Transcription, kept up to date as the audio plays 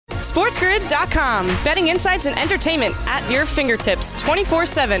SportsGrid.com. Betting insights and entertainment at your fingertips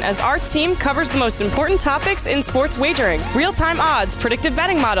 24/7 as our team covers the most important topics in sports wagering. Real-time odds, predictive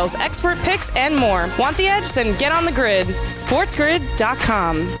betting models, expert picks, and more. Want the edge? Then get on the grid.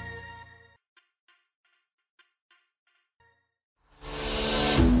 SportsGrid.com.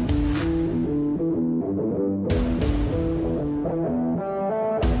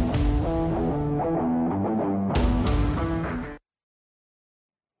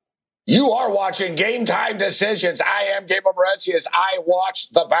 You are watching Game Time Decisions. I am Gabriel Morency as I watch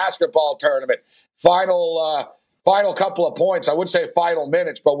the basketball tournament. Final couple of points. I would say final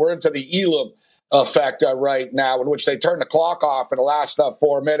minutes, but we're into the Elam effect right now, in which they turn the clock off in the last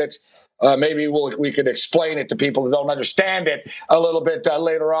 4 minutes. Maybe we could explain it to people who don't understand it a little bit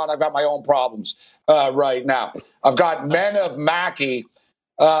later on. I've got my own problems right now. I've got Men of Mackey,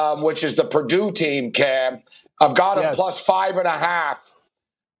 which is the Purdue team, Cam. I've got them plus 5.5.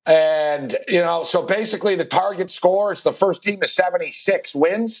 And, so basically the target score is the first team to 76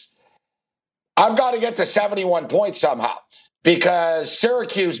 wins. I've got to get to 71 points somehow because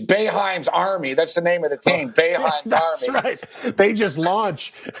Syracuse, Boeheim's Army, that's the name of the team, Boeheim's Army. That's right. They just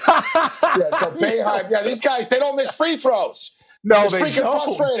launch. So Boeheim, these guys, they don't miss free throws. No, it's freaking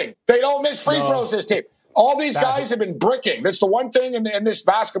frustrating. They don't miss free throws, this team. All these guys have been bricking. That's the one thing in this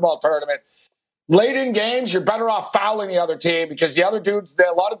basketball tournament. Late in games, you're better off fouling the other team because a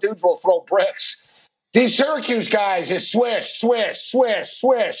lot of dudes will throw bricks. These Syracuse guys is swish, swish, swish,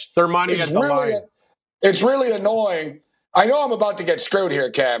 swish. Their money at the line. It's really annoying. I know I'm about to get screwed here,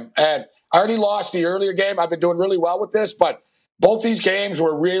 Cam, and I already lost the earlier game. I've been doing really well with this, but both these games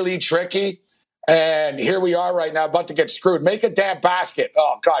were really tricky, and here we are right now about to get screwed. Make a damn basket.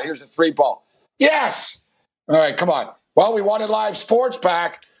 Oh, God, here's a 3-ball. Yes! All right, come on. Well, we wanted live sports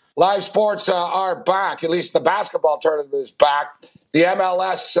back. Live sports are back. At least the basketball tournament is back. The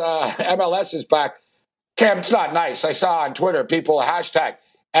MLS is back. Cam, it's not nice. I saw on Twitter people hashtag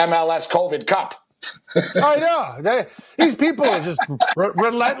MLS COVID Cup. I know. These people are just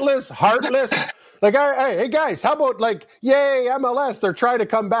relentless, heartless. Like, hey, guys, how about yay, MLS, they're trying to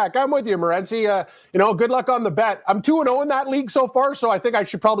come back. I'm with you, Morency. Good luck on the bet. I'm 2-0 in that league so far, so I think I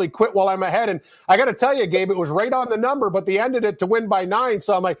should probably quit while I'm ahead. And I got to tell you, Gabe, it was right on the number, but they ended it to win by 9.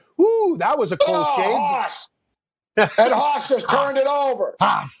 So I'm like, ooh, that was a close shave. Haas. And Haas just turned it over.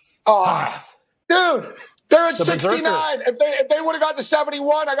 Haas. Dude, they're at 69. If they would have got to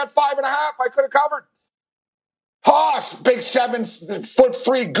 71, I got 5.5. I could have covered. Haas, big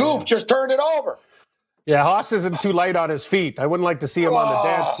 7'3" goof, just turned it over. Yeah, Haas isn't too light on his feet. I wouldn't like to see him on the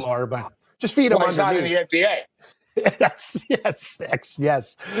dance floor, but just feed him underneath. He's not in the NBA.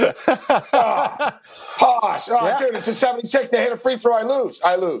 Yes. Haas. Dude, it's a 76. They hit a free throw. I lose.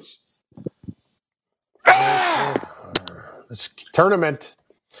 It's tournament.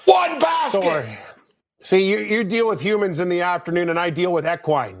 One basket. Story. See, you deal with humans in the afternoon, and I deal with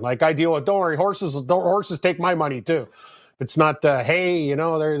equine. Like I deal with, don't worry, horses take my money too. It's not, hey,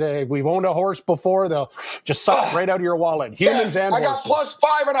 we've owned a horse before. They'll just suck right out of your wallet. Humans and horses. I got plus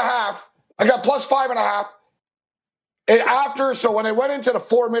 5.5. I got plus 5.5. And so when they went into the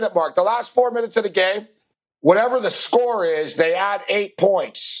 4-minute mark, the last 4 minutes of the game, whatever the score is, they add 8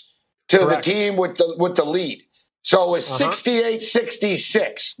 points to the team with the lead. So it was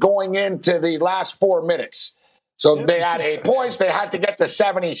 68-66 going into the last 4 minutes. So they had 8 points. They had to get to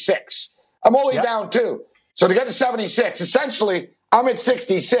 76. I'm only down 2. So to get to 76, essentially, I'm at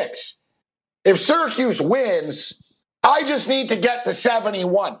 66. If Syracuse wins, I just need to get to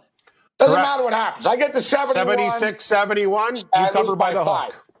 71. Doesn't matter what happens. I get to 71. 76, 71, you cover by the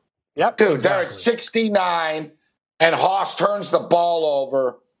hook. Yep, dude, they're at 69, and Haas turns the ball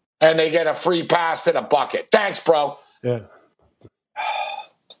over, and they get a free pass to the bucket. Thanks, bro. Yeah.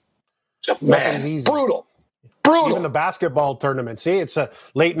 Man, brutal. Even the basketball tournament. See, it's a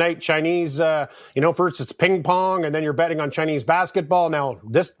late night Chinese, first it's ping pong, and then you're betting on Chinese basketball. Now,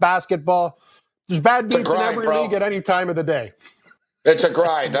 this basketball, there's bad beats in every league at any time of the day. It's a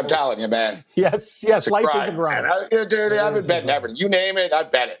grind, I'm telling you, man. Yes, life is a grind. Dude, I've been betting everything. You name it, I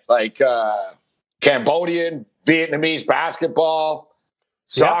bet it. Like Cambodian, Vietnamese basketball,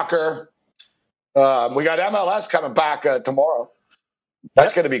 soccer. We got MLS coming back tomorrow.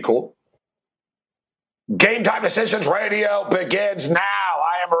 That's going to be cool. Game Time Decisions Radio begins now.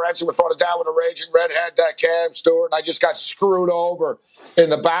 I am Morency. We're throwing it down with a raging redhead, Cam Stewart. I just got screwed over in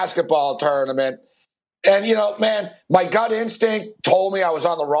the basketball tournament. And, man, my gut instinct told me I was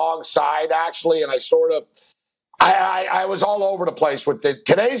on the wrong side, actually, and I was all over the place with it.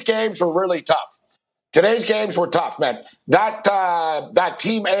 Today's games were really tough. Today's games were tough, man. That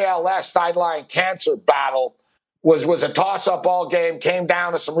Team ALS sideline cancer battle was a toss-up all game, came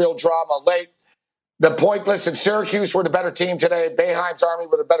down to some real drama late. The point, listen, Syracuse were the better team today. Boeheim's Army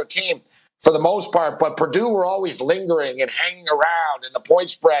were the better team for the most part, but Purdue were always lingering and hanging around, and the point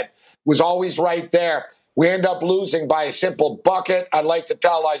spread was always right there. We end up losing by a simple bucket. I'd like to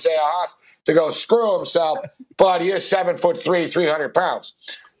tell Isaiah Haas to go screw himself, but he is 7'3", 300 pounds.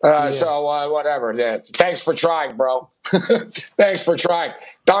 So whatever. Yeah. Thanks for trying, bro. Thanks for trying.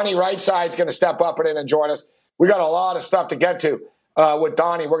 Donnie Rightside going to step up and join us. We got a lot of stuff to get to with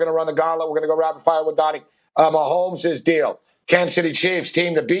Donnie. We're going to run the gauntlet. We're going to go rapid fire with Donnie. Mahomes' deal. Kansas City Chiefs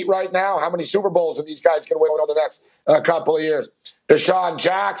team to beat right now. How many Super Bowls are these guys going to win over the next couple of years? DeSean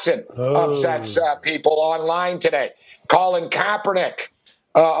Jackson upsets people online today. Colin Kaepernick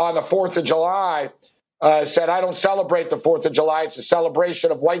on the 4th of July said, I don't celebrate the 4th of July. It's a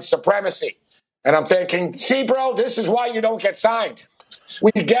celebration of white supremacy. And I'm thinking, see, bro, this is why you don't get signed.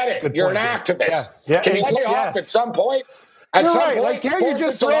 We get it. You're an activist. Yeah. Can you lay off at some point? At some point, Like, can't you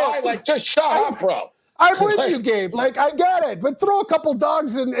just just shut up, bro. I'm with you, Gabe. Like, I get it. But throw a couple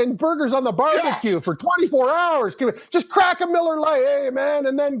dogs and burgers on the barbecue for 24 hours. Just crack a Miller Lite, hey, man,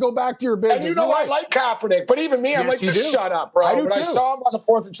 and then go back to your business. And you know, I like Kaepernick, but even me, I'm like, just shut up, bro. When I saw him on the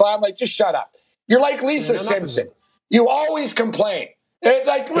 4th of July, I'm like, just shut up. You're like Lisa Simpson. You always complain.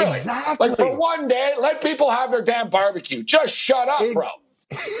 Like, really. Exactly. Like, for one day, let people have their damn barbecue. Just shut up, bro.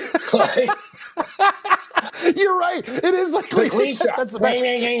 You're right. It is like Lisa. That's it's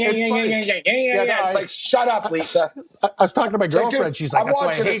like, shut up, Lisa. I was talking to my girlfriend. She's like, I'm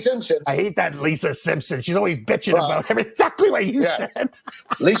watching The Simpsons. I hate that Lisa Simpson. She's always bitching about everything. Exactly what you said.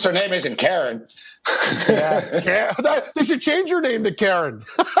 At least her name isn't Karen. Karen. They should change her name to Karen.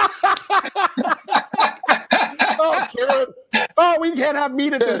 Oh, Karen. Oh, we can't have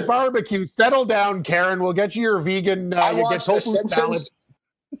meat at this barbecue. Settle down, Karen. We'll get you your vegan. You get tofu salad.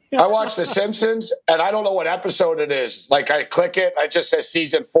 I watch The Simpsons, and I don't know what episode it is. Like, I click it. I just says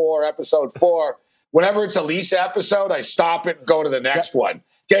season 4, episode 4. Whenever it's a Lisa episode, I stop it and go to the next one.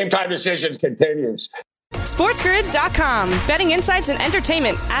 Game Time Decisions continues. SportsGrid.com. Betting insights and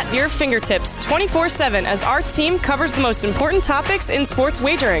entertainment at your fingertips 24/7 as our team covers the most important topics in sports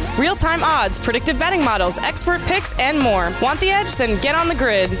wagering. Real-time odds, predictive betting models, expert picks, and more. Want the edge? Then get on the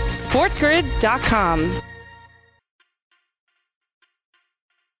grid. SportsGrid.com.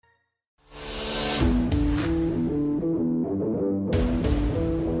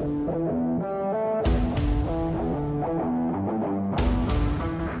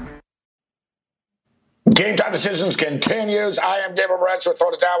 Game Time Decisions continues. I am Gabriel Moretz. We're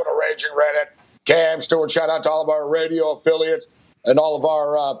throwing it down with a raging Reddit. Cam Stewart, shout out to all of our radio affiliates and all of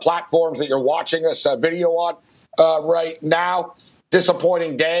our platforms that you're watching us video on right now.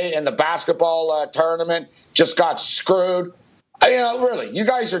 Disappointing day in the basketball tournament. Just got screwed. Really, you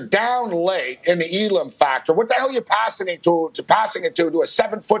guys are down late in the Elam factor. What the hell are you passing it to a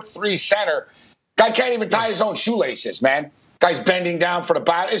 7'3" center? Guy can't even tie his own shoelaces, man. Guy's bending down for the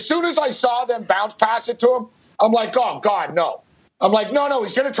bat. As soon as I saw them bounce pass it to him, I'm like, oh, God, no. I'm like, no,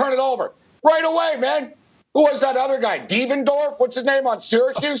 he's going to turn it over. Right away, man. Who was that other guy? Devendorf? What's his name on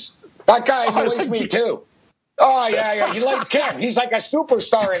Syracuse? That guy annoys me, too. Oh, yeah. He like Kim. He's like a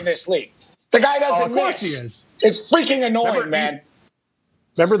superstar in this league. The guy doesn't miss. Of course he is. It's freaking annoying, man.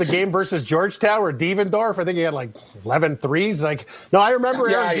 Remember the game versus Georgetown where Devendorf, I think he had like 11 threes. Like, no, I remember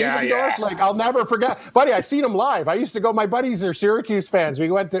Aaron Devendorf. Like, I'll never forget. Buddy, I seen him live. I used to go, my buddies are Syracuse fans. We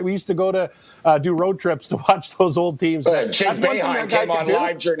used to go to do road trips to watch those old teams. Chase Boeheim came on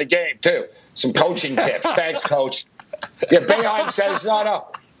live during the game, too. Some coaching tips. Thanks, Coach. Yeah, Boeheim says, no.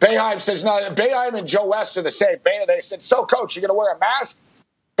 Boeheim says, no. Boeheim and Joe West are the same. They said, so, Coach, you going to wear a mask?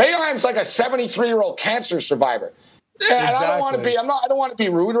 Boeheim's like a 73-year-old cancer survivor. And exactly. I don't want to be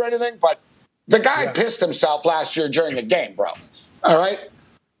rude or anything, but the guy pissed himself last year during the game, bro. All right?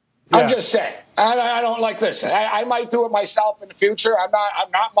 Yeah. I'm just saying. I don't like this. I might do it myself in the future. I'm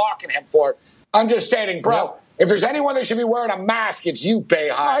not mocking him for it. I'm just stating, bro, if there's anyone that should be wearing a mask, it's you,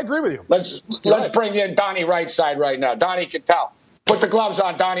 Boeheim. I agree with you. Let's bring in Donnie Rightside right now. Donnie can tell. Put the gloves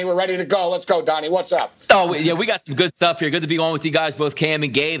on, Donnie. We're ready to go. Let's go, Donnie. What's up? Oh, yeah, we got some good stuff here. Good to be on with you guys, both Cam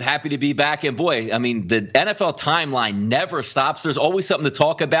and Gabe. Happy to be back. And, boy, I mean, the NFL timeline never stops. There's always something to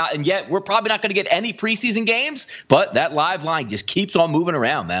talk about. And yet we're probably not going to get any preseason games, but that live line just keeps on moving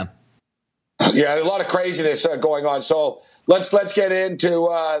around, man. Yeah, a lot of craziness going on. So let's get into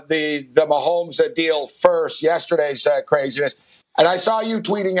the Mahomes deal first, yesterday's craziness. And I saw you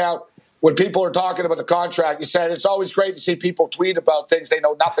tweeting out, when people are talking about the contract, you said it's always great to see people tweet about things they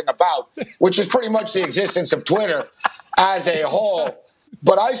know nothing about, which is pretty much the existence of Twitter as a whole.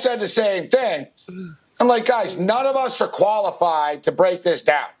 But I said the same thing. I'm like, guys, none of us are qualified to break this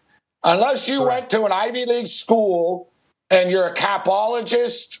down. Unless you went to an Ivy League school and you're a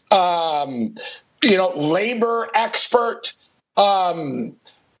capologist, labor expert,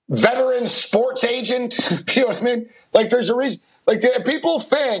 veteran sports agent, you know what I mean? Like, there's a reason. Like, people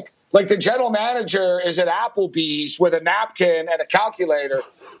think, like, the general manager is at Applebee's with a napkin and a calculator.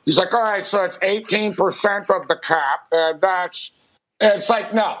 He's like, all right, so it's 18% of the cap, and it's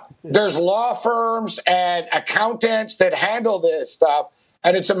like, no. There's law firms and accountants that handle this stuff,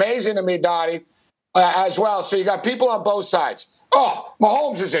 and it's amazing to me, Donnie, as well. So you got people on both sides. Oh,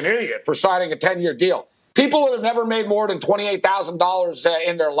 Mahomes is an idiot for signing a 10-year deal. People that have never made more than $28,000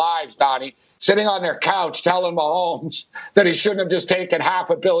 in their lives, Donnie, sitting on their couch telling Mahomes that he shouldn't have just taken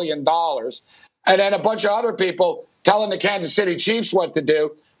 $500 million. And then a bunch of other people telling the Kansas City Chiefs what to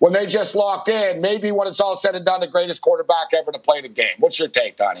do when they just locked in, maybe when it's all said and done, the greatest quarterback ever to play the game. What's your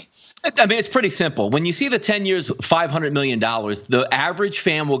take, Donnie? I mean, it's pretty simple. When you see the 10 years, $500 million, the average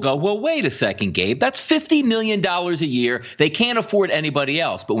fan will go, well, wait a second, Gabe. That's $50 million a year. They can't afford anybody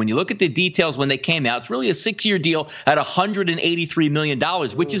else. But when you look at the details when they came out, it's really a 6-year deal at $183 million,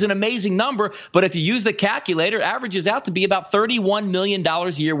 which is an amazing number. But if you use the calculator, it averages out to be about $31 million a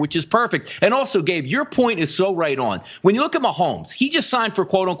year, which is perfect. And also, Gabe, your point is so right on. When you look at Mahomes, he just signed for,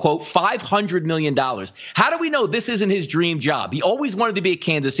 quote unquote, $500 million. How do we know this isn't his dream job? He always wanted to be at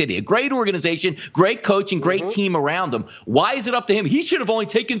Kansas City, a great organization, great coach, and great team around him. Why is it up to him? He should have only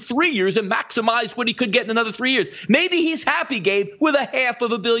taken 3 years and maximized what he could get in another 3 years. Maybe he's happy, Gabe, with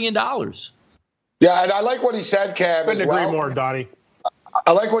 $500 million. Yeah, and I like what he said, Kev. Couldn't agree more, Donnie.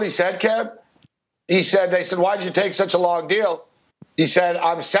 I like what he said, Kev. They said, why did you take such a long deal? He said,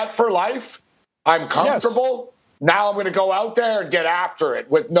 I'm set for life. I'm comfortable. Yes. Now I'm going to go out there and get after it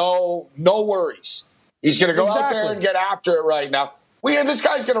with no worries. He's going to go out there and get after it right now. This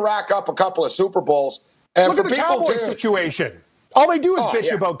guy's going to rack up a couple of Super Bowls. And look at the Cowboys situation. All they do is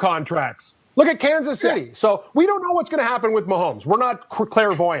bitch about contracts. Look at Kansas City. Yeah. So we don't know what's going to happen with Mahomes. We're not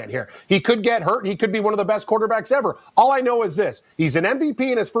clairvoyant here. He could get hurt. He could be one of the best quarterbacks ever. All I know is this. He's an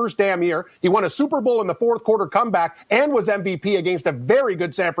MVP in his first damn year. He won a Super Bowl in the fourth quarter comeback and was MVP against a very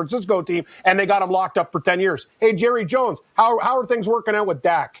good San Francisco team, and they got him locked up for 10 years. Hey, Jerry Jones, how are things working out with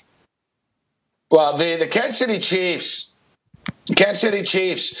Dak? Well, the Kansas City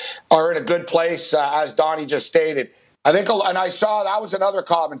Chiefs are in a good place, as Donnie just stated. I think, and I saw that was another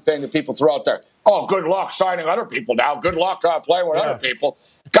common thing that people threw out there. Oh, good luck signing other people now. Good luck playing with other people.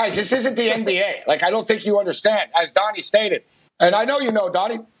 Guys, this isn't the NBA. Like, I don't think you understand, as Donnie stated. And I know you know,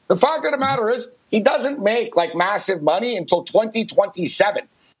 Donnie. The fact of the matter is, he doesn't make, like, massive money until 2027.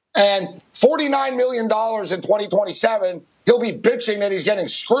 And $49 million in 2027, he'll be bitching that he's getting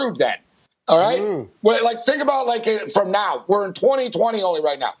screwed then. All right? Well, like, think about, like, from now. We're in 2020 only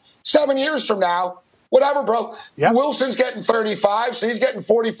right now. 7 years from now, whatever, bro. Yep. Wilson's getting 35, so he's getting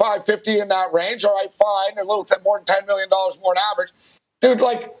 45, 50 in that range. All right, fine. A little more than $10 million more than average. Dude,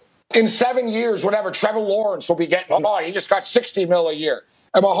 like, in 7 years, whatever, Trevor Lawrence will be getting, he just got $60 million a year.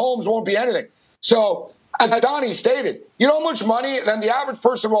 And Mahomes won't be anything. So, as Donnie stated, you know how much money, and the average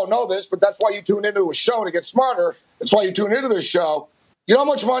person won't know this, but that's why you tune into a show to get smarter. That's why you tune into this show. You know how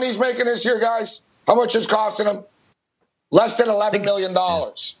much money he's making this year, guys? How much it's costing him? Less than $11 million.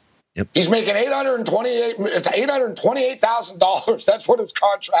 Yep. He's making $828,000. That's what his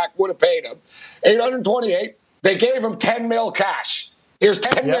contract would have paid him. $828,000. They gave him $10 million cash. Here's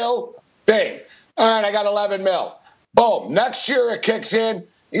 $10 million. Bing. All right, I got $11 million. Boom. Next year it kicks in.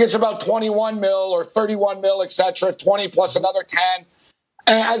 He gets about $21 million or $31 million, etc. 20 plus another 10.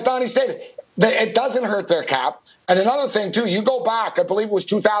 And as Donnie stated, it doesn't hurt their cap. And another thing too, you go back. I believe it was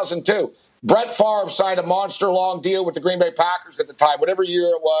 2002. Brett Favre signed a monster-long deal with the Green Bay Packers at the time, whatever year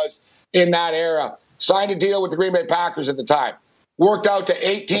it was in that era. Signed a deal with the Green Bay Packers at the time. Worked out to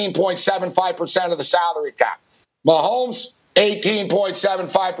 18.75% of the salary cap. Mahomes,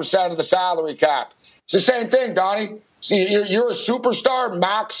 18.75% of the salary cap. It's the same thing, Donnie. See, you're a superstar,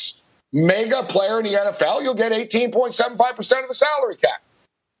 max, mega player in the NFL. You'll get 18.75% of the salary cap.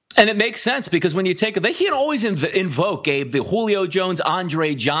 And it makes sense because when you take it, they can always invoke, Gabe, the Julio Jones,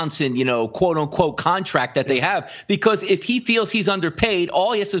 Andre Johnson, quote unquote contract that they have, because if he feels he's underpaid,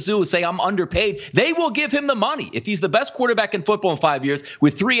 all he has to do is say, I'm underpaid. They will give him the money. If he's the best quarterback in football in 5 years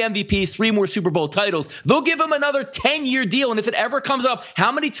with 3 MVPs, 3 more Super Bowl titles, they'll give him another 10-year deal. And if it ever comes up,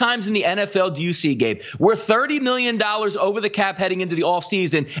 how many times in the NFL do you see, Gabe, we're $30 million over the cap heading into the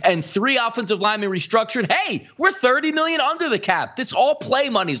offseason and 3 offensive linemen restructured? Hey, we're $30 million under the cap. This all play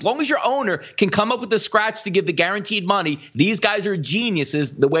money. As long as your owner can come up with the scratch to give the guaranteed money, these guys are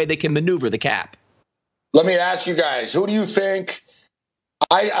geniuses the way they can maneuver the cap. Let me ask you guys, who do you think?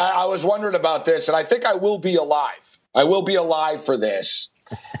 I was wondering about this, and I think I will be alive. I will be alive for this.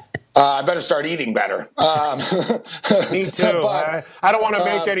 I better start eating better. Me too. But, I don't want to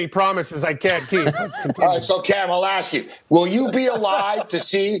make any promises I can't keep. All right, so Cam, I'll ask you, will you be alive to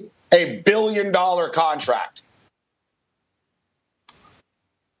see a $1 billion contract?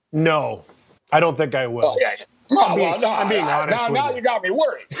 No, I don't think I will. Oh, yeah. I'm being honest. Now you got me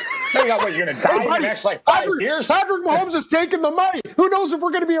worried. You're going to die in the next 5 years. Patrick Mahomes is taking the money. Who knows if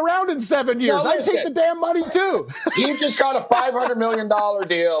we're going to be around in 7 years? I take the damn money too. He just got a $500 million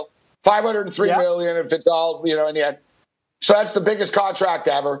deal, $503 million if it's all in the end. So that's the biggest contract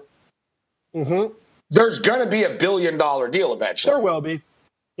ever. Mm-hmm. There's going to be a $1 billion deal eventually. There will be.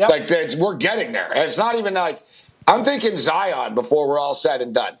 Yep. We're getting there. It's not even like I'm thinking Zion before we're all said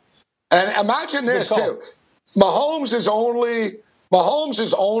and done. And imagine this too. Mahomes is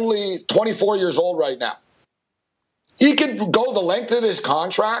only 24 years old right now. He could go the length of his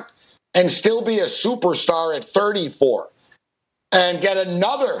contract and still be a superstar at 34 and get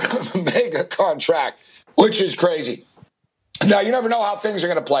another mega contract, which is crazy. Now, you never know how things are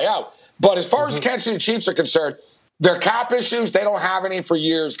going to play out. But as far as the Kansas City Chiefs are concerned, their cap issues, they don't have any for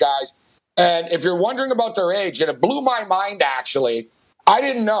years, guys. And if you're wondering about their age, and it blew my mind, actually, I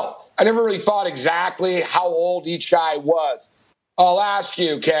didn't know. I never really thought exactly how old each guy was. I'll ask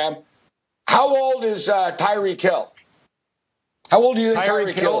you, Cam, how old is Tyreek Hill? How old do you think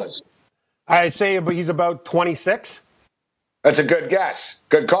Tyreek Hill is? I'd say he's about 26. That's a good guess.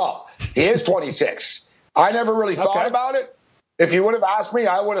 Good call. He is 26. I never really thought about it. If you would have asked me,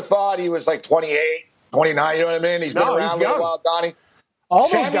 I would have thought he was like 28, 29, you know what I mean? He's been around a little while, Donnie. All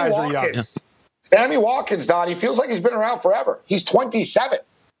those guys are young. Sammy Watkins, Donnie, feels like he's been around forever. He's 27.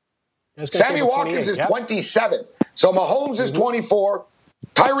 Sammy Watkins is 27. So Mahomes is 24.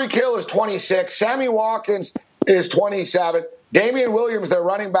 Tyreek Hill is 26. Sammy Watkins is 27. Damian Williams, their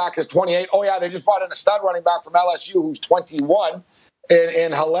running back, is 28. Oh, yeah, they just brought in a stud running back from LSU who's 21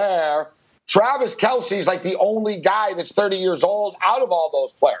 in Hilaire. Travis Kelce's like the only guy that's 30 years old out of all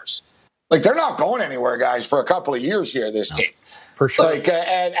those players. Like, they're not going anywhere, guys, for a couple of years here, this team. For sure. Like,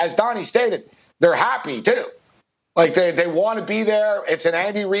 and as Donnie stated, they're happy, too. Like, they want to be there. It's an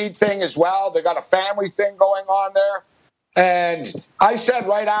Andy Reid thing as well. They got a family thing going on there. And I said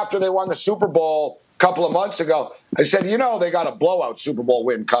right after they won the Super Bowl a couple of months ago, I said, they got a blowout Super Bowl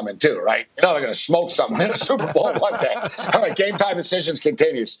win coming, too, right? They're going to smoke someone in a Super Bowl one day. All right, Game Time Decisions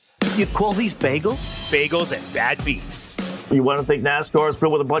continues. You call these bagels? Bagels and bad beats. You want to think NASCAR is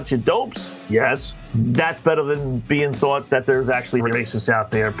filled with a bunch of dopes? Yes. That's better than being thought that there's actually racists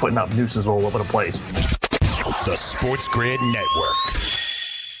out there putting up nooses all over the place. The Sports Grid Network.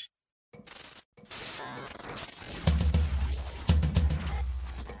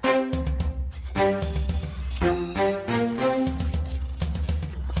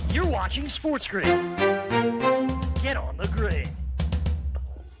 You're watching Sports Grid. Get on the grid.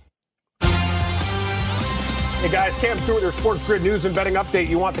 Hey guys, Cam Stewart, your Sports Grid news and betting update.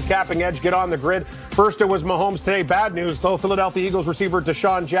 You want the capping edge? Get on the grid. First, it was Mahomes today. Bad news, though. Philadelphia Eagles receiver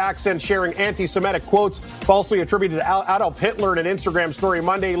DeSean Jackson sharing anti-Semitic quotes falsely attributed to Adolf Hitler in an Instagram story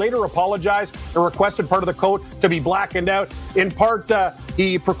Monday. Later apologized and requested part of the quote to be blackened out. In part,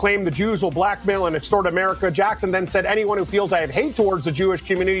 he proclaimed the Jews will blackmail and extort America. Jackson then said, anyone who feels I have hate towards the Jewish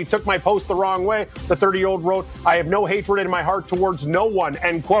community took my post the wrong way. The 30-year-old wrote, I have no hatred in my heart towards no one,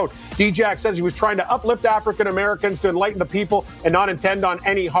 end quote. D-Jack says he was trying to uplift African Americans to enlighten the people and not intend on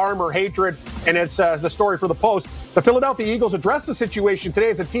any harm or hatred. And it's the story for the Post. The Philadelphia Eagles addressed the situation today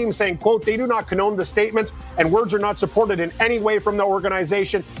as a team saying, quote, they do not condone the statements and words are not supported in any way from the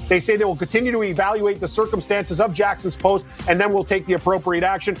organization. They say they will continue to evaluate the circumstances of Jackson's post and then will take the appropriate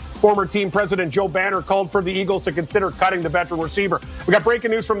action. Former team president Joe Banner called for the Eagles to consider cutting the veteran receiver. We got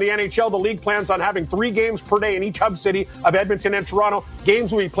breaking news from the NHL. The league plans on having 3 games per day in each hub city of Edmonton and Toronto.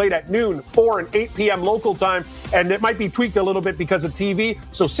 Games will be played at noon, 4 and 8 p.m. local time, and it might be tweaked a little bit because of TV.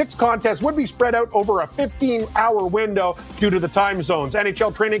 So 6 contests would be spread out over a 15-hour window due to the time zones.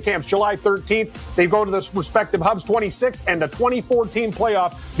 NHL training camps July 13th. They go to the respective hubs 26th, and the 2014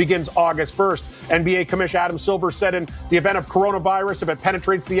 playoff begins August 1st. NBA Commissioner Adam Silver said in the event of coronavirus, if it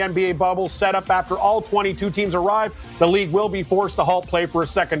penetrates the NBA bubble set up after all 22 teams arrive, the league will be forced to halt play for a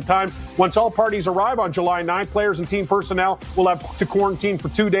second time. Once all parties arrive on July 9th, players and team personnel will have to quarantine for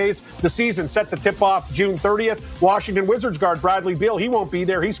 2 days. The season set to tip off June 30th. Washington Wizards guard Bradley Beal, he won't be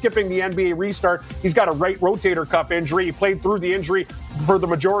there. He's skipping the NBA restart. He's got a right rotator cuff injury. He played through the injury for the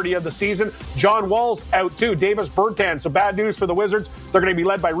majority of the season. John Wall's out too. Davis Bertans. So bad news for the Wizards. They're going to be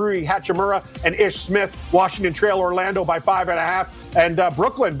led by Rui Hachimura and Ish Smith. Washington trail Orlando by 5.5. And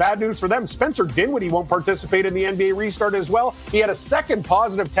Brooklyn, bad news for them. Spencer Dinwiddie won't participate in the NBA restart as well. He had a second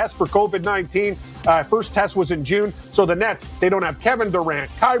positive test for COVID-19. First test was in June. So the Nets, they don't have Kevin Durant,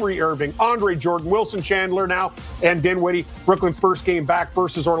 Kyrie Irving, Andre Jordan, Wilson Chandler now, and Dinwiddie. Brooklyn's first game back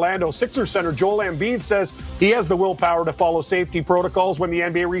versus Orlando. Sixers center Joel Embiid says he has the willpower to follow safety protocols when the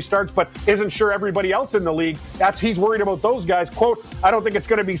NBA restarts, but isn't sure everybody else in the league. He's worried about those guys. Quote, I don't think it's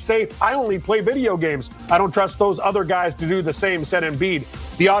going to be safe. I only play video games. I don't trust those other guys to do the same, said Embiid.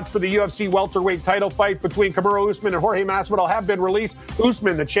 The odds for the UFC welterweight title fight between Kamaru Usman and Jorge Masvidal have been released.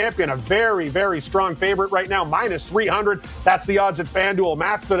 Usman, the champion, a very, very strong favorite right now, minus 300. That's the odds at FanDuel.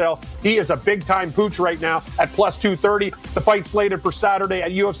 Masvidal, he is a big-time pooch right now at plus 230. The fight slated for Saturday at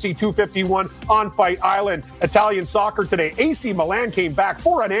UFC 251 on Fight Island. Italian soccer today. AC Milan came back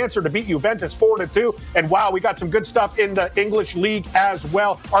for an answer to beat Juventus 4-2. And wow, we got some good stuff in the English league as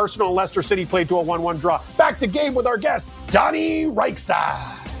well. Arsenal and Leicester City played to a 1-1 draw. Back to game with our guest, Donnie Reichside.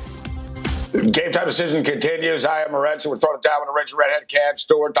 Game time decision continues. I am Morency. We're throwing it down with the Rich Redhead, Cam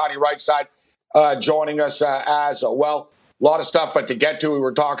Stewart, Donnie Rightside joining us as well. A lot of stuff to get to. We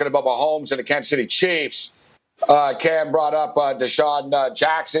were talking about Mahomes and the Kansas City Chiefs. Cam brought up DeSean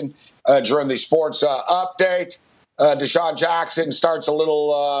Jackson during the sports update. DeSean Jackson starts a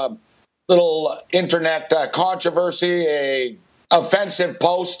little internet controversy, a offensive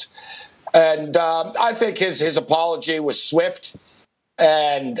post, and I think his apology was swift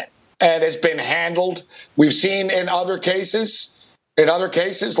and it's been handled. We've seen in other cases,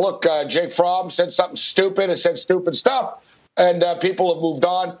 look, Jake Fromm said something stupid and said stupid stuff, and people have moved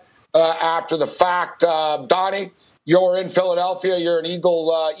on after the fact. Donnie, you're in Philadelphia. You're an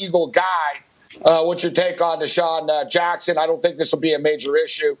Eagle guy. What's your take on DeSean Jackson? I don't think this will be a major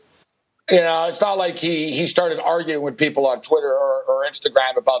issue. You know, it's not like he started arguing with people on Twitter or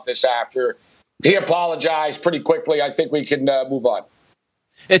Instagram about this after. He apologized pretty quickly. I think we can move on.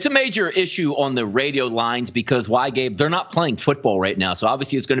 It's a major issue on the radio lines because why, Gabe? They're not playing football right now, so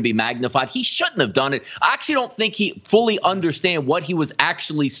obviously it's going to be magnified. He shouldn't have done it. I actually don't think he fully understand what he was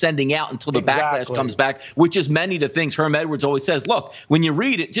actually sending out until the backlash comes back, which is many of the things Herm Edwards always says. Look, when you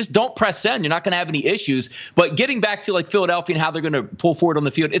read it, just don't press send. You're not going to have any issues. But getting back to like Philadelphia and how they're going to pull forward on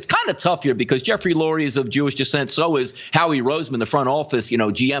the field, it's kind of tough here because Jeffrey Lurie is of Jewish descent. So is Howie Roseman, the front office,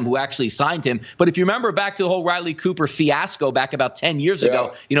 GM who actually signed him. But if you remember back to the whole Riley Cooper fiasco back about 10 years ago,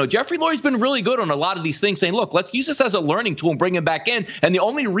 Jeffrey Lurie's been really good on a lot of these things, saying, look, let's use this as a learning tool and bring him back in. And the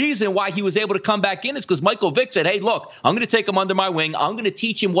only reason why he was able to come back in is because Michael Vick said, hey, look, I'm going to take him under my wing. I'm going to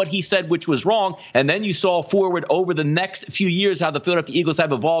teach him what he said, which was wrong. And then you saw forward over the next few years how the Philadelphia Eagles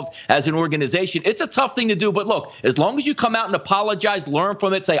have evolved as an organization. It's a tough thing to do. But look, as long as you come out and apologize, learn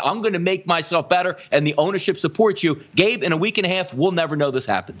from it, say, I'm going to make myself better, and the ownership supports you, Gabe, in a week and a half, we'll never know this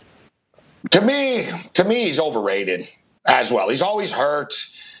happened. To me, he's overrated as well. He's always hurt.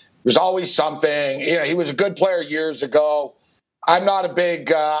 There's always something. He was a good player years ago. I'm not a big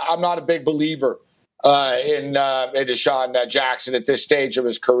believer in DeSean Jackson at this stage of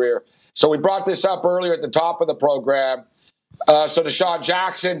his career. So we brought this up earlier at the top of the program. So DeSean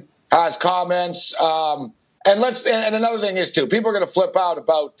Jackson has comments, and another thing is too, people are going to flip out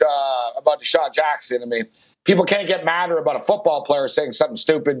about DeSean Jackson. I mean, people can't get madder about a football player saying something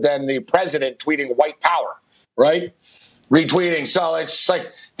stupid than the president tweeting white power, right? Retweeting. So it's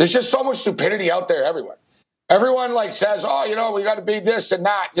like there's just so much stupidity out there everywhere. Everyone says, oh, we got to be this and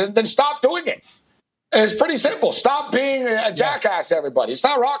that. Then stop doing it. It's pretty simple. Stop being a jackass, everybody. It's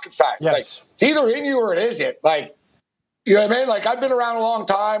not rocket science. Yes. It's either in you or it isn't. You know what I mean? I've been around a long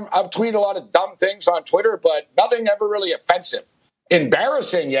time. I've tweeted a lot of dumb things on Twitter, but nothing ever really offensive.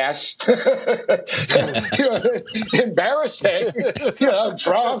 Embarrassing, yes. Embarrassing.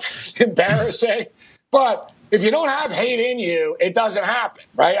 Drunk, embarrassing. But if you don't have hate in you, it doesn't happen,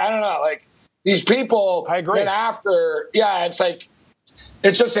 right? I don't know. These people I agree. get after,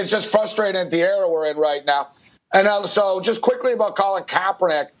 it's just frustrating at the era we're in right now. And so just quickly about Colin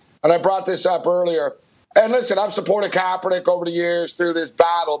Kaepernick, and I brought this up earlier. And listen, I've supported Kaepernick over the years through this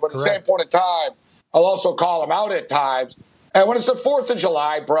battle, but at the same point in time, I'll also call him out at times. And when it's the 4th of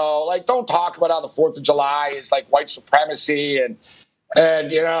July, bro, don't talk about how the 4th of July is white supremacy and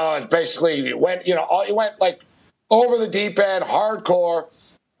it basically went, he went over the deep end, hardcore.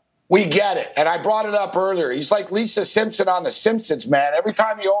 We get it. And I brought it up earlier. He's like Lisa Simpson on The Simpsons, man. Every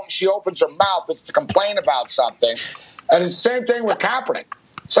time she opens her mouth, it's to complain about something. And it's the same thing with Kaepernick.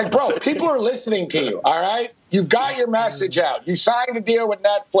 It's like, bro, people are listening to you, all right? You've got your message out. You signed a deal with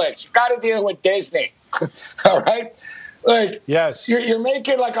Netflix. You got a deal with Disney. All right? Like, yes, you're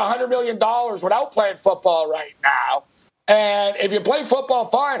making like $100 million without playing football right now. And if you play football,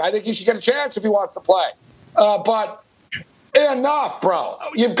 fine. I think you should get a chance if he wants to play. But enough, bro.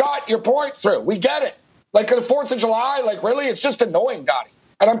 You've got your point through. We get it. Like, on the 4th of July, like, really, it's just annoying, Donnie.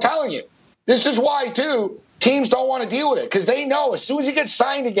 And I'm telling you, this is why, too, teams don't want to deal with it, because they know as soon as he gets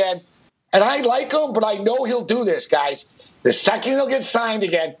signed again, and I like him, but I know he'll do this, guys. The second he'll get signed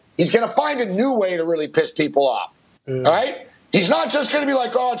again, he's going to find a new way to really piss people off. All right? He's not just going to be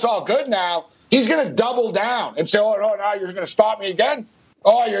like, oh, it's all good now. He's going to double down and say, oh, no, now you're going to stop me again?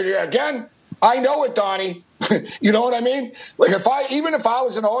 Oh, you're again? I know it, Donnie. You know what I mean? Like, even if I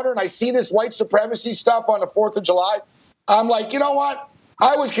was an owner and I see this white supremacy stuff on the 4th of July, I'm like, you know what?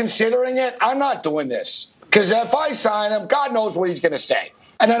 I was considering it. I'm not doing this. Because if I sign him, God knows what he's going to say.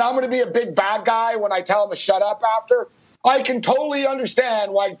 And then I'm going to be a big bad guy when I tell him to shut up after. I can totally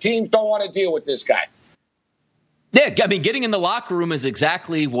understand why teams don't want to deal with this guy. Yeah, I mean, getting in the locker room is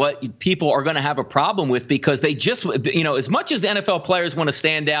exactly what people are going to have a problem with, because they just, as much as the NFL players want to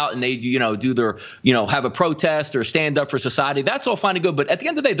stand out and they, do their, have a protest or stand up for society, that's all fine and good. But at the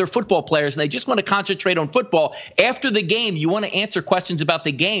end of the day, they're football players and they just want to concentrate on football. After the game, you want to answer questions about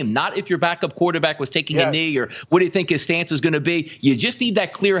the game, not if your backup quarterback was taking a knee or what do you think his stance is going to be. You just need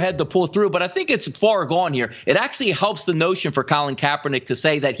that clear head to pull through. But I think it's far gone here. It actually helps the notion for Colin Kaepernick to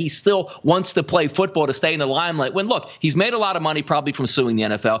say that he still wants to play football, to stay in the limelight. When, look, he's made a lot of money probably from suing the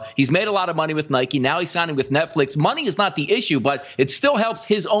NFL. He's made a lot of money with Nike. Now he's signing with Netflix. Money is not the issue, but it still helps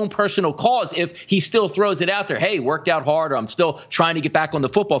his own personal cause if he still throws it out there. Hey, worked out hard, or I'm still trying to get back on the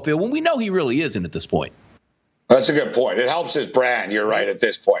football field, when we know he really isn't at this point. That's a good point. It helps his brand. You're right at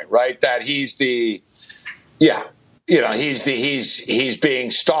this point, right? That he's he's being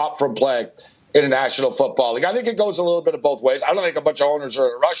stopped from playing in the National Football League. I think it goes a little bit of both ways. I don't think a bunch of owners are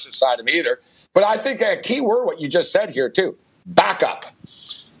in a rush to sign him either. But I think a key word, what you just said here, too, backup.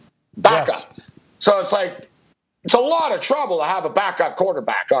 Yes. So it's like, it's a lot of trouble to have a backup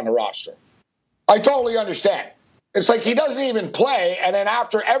quarterback on the roster. I totally understand. It's like he doesn't even play, and then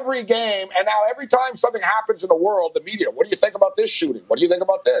after every game, and now every time something happens in the world, the media, what do you think about this shooting? What do you think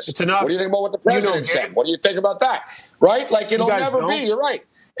about this? It's enough. What do you think about what the president said? What do you think about that? Right? Like, it'll never be. You're right.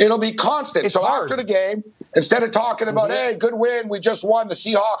 It'll be constant. It's so hard. After the game, instead of talking about, hey, good win, we just won, the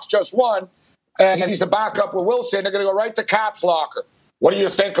Seahawks just won, and he's the backup with Wilson, they're going to go right to Cap's locker. What do you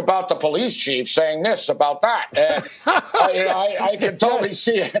think about the police chief saying this about that? And I can totally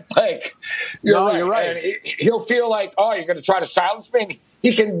see it. Like, you're right. And he'll feel like, oh, you're going to try to silence me.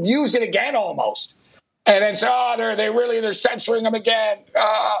 He can use it again almost, and then say, oh, they're censoring him again.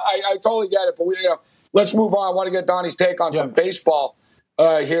 I totally get it. But let's move on. I want to get Donnie's take on some baseball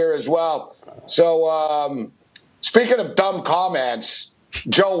here as well. So speaking of dumb comments,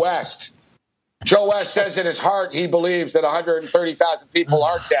 Joe West says in his heart he believes that 130,000 people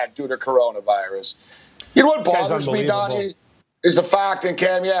are dead due to coronavirus. You know what bothers me, Donnie, is the fact, and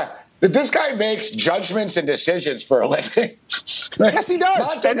Cam, that this guy makes judgments and decisions for a living. Yes, he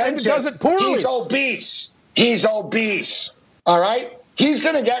does. And he does it poorly. He's obese. All right? He's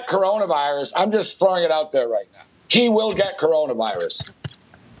going to get coronavirus. I'm just throwing it out there right now. He will get coronavirus.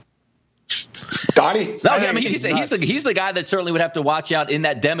 Donnie? No, I mean, he's the guy that certainly would have to watch out in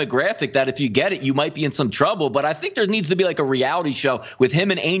that demographic, that if you get it, you might be in some trouble. But I think there needs to be like a reality show with him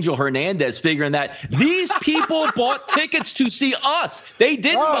and Angel Hernandez, figuring that these people bought tickets to see us. They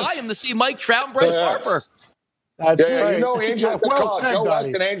didn't buy them to see Mike Trout and Bryce Harper. That's right. Angel, Joe West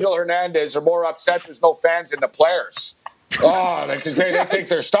and Angel Hernandez are more upset there's no fans than the players. Oh, because they think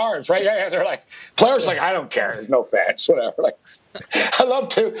they're stars, right? Yeah, they're like, players like, I don't care. There's no fans, whatever. Like, I love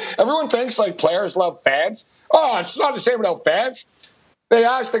to. Everyone thinks like players love fans. Oh, it's not the same without fans. They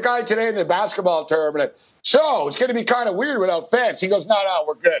asked the guy today in the basketball tournament, so it's going to be kind of weird without fans. He goes, no,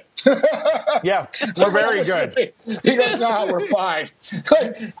 we're good. Yeah, we're very good. He goes, no, we're fine.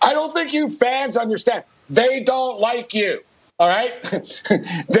 I don't think you fans understand. They don't like you, all right?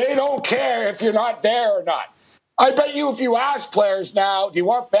 They don't care if you're not there or not. I bet you if you ask players now, do you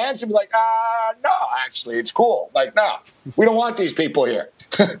want fans? They'd be like, no, actually, it's cool. Like, no, we don't want these people here.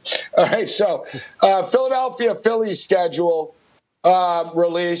 All right, so Philadelphia Phillies schedule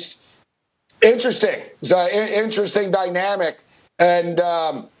released. Interesting. It's an interesting dynamic, and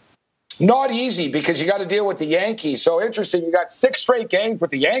not easy because you got to deal with the Yankees. So interesting, you got 6 straight games with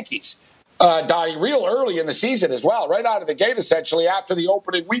the Yankees. Donnie, real early in the season as well, right out of the gate, essentially, after the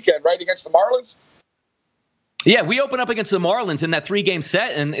opening weekend, right, against the Marlins. Yeah, we open up against the Marlins in that 3-game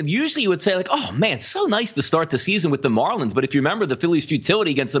set, and usually you would say, like, oh, man, so nice to start the season with the Marlins. But if you remember the Phillies' futility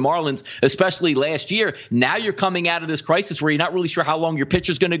against the Marlins, especially last year, now you're coming out of this crisis where you're not really sure how long your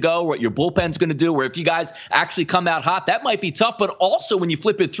pitcher's going to go, what your bullpen's going to do, or if you guys actually come out hot, that might be tough. But also when you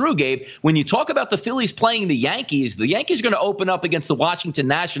flip it through, Gabe, when you talk about the Phillies playing the Yankees are going to open up against the Washington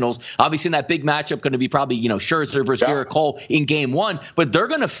Nationals. Obviously, in that big matchup, going to be probably, Scherzer versus Garrett Cole in Game 1. But they're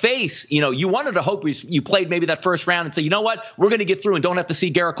going to face, you wanted to hope you played maybe that first round and say, you know what, we're going to get through and don't have to see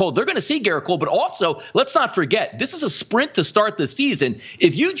Garrett Cole. They're going to see Garrett Cole, but also let's not forget, this is a sprint to start the season.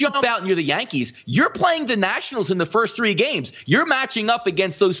 If you jump out and you're the Yankees, you're playing the Nationals in the first 3 games. You're matching up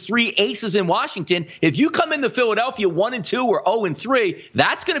against those 3 aces in Washington. If you come into Philadelphia 1-2 or 0-3,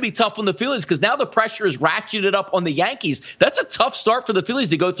 that's going to be tough on the Phillies because now the pressure is ratcheted up on the Yankees. That's a tough start for the Phillies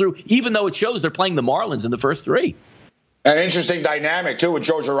to go through, even though it shows they're playing the Marlins in the first 3. An interesting dynamic, too, with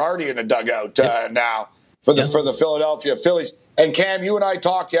Joe Girardi in the dugout now. For the Philadelphia Phillies. And Cam, you and I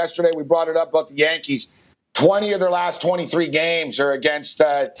talked yesterday. We brought it up about the Yankees. 20 of their last 23 games are against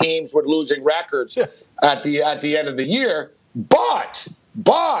teams with losing records at the end of the year. But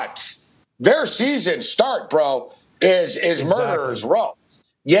their season start, bro, is murderer's row.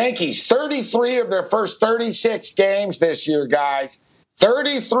 Yankees, 33 of their first 36 games this year, guys.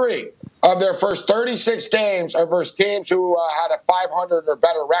 33 of their first 36 games are versus teams who had a 500 or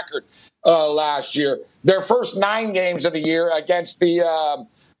better record last year. Their first 9 games of the year against the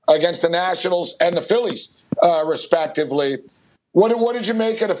Nationals and the Phillies, respectively. What did you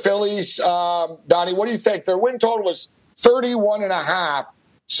make of the Phillies, Donnie? What do you think? Their win total is 31.5.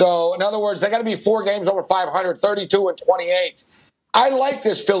 So, in other words, they got to be 4 games over 500, 32-28. I like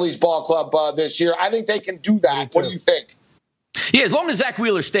this Phillies ball club this year. I think they can do that. What do you think? Yeah, as long as Zach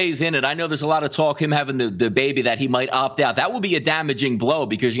Wheeler stays in it, I know there's a lot of talk, him having the baby, that he might opt out. That will be a damaging blow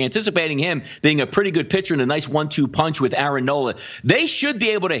because you're anticipating him being a pretty good pitcher and a nice 1-2 punch with Aaron Nola. They should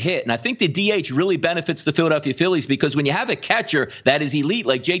be able to hit, and I think the DH really benefits the Philadelphia Phillies because when you have a catcher that is elite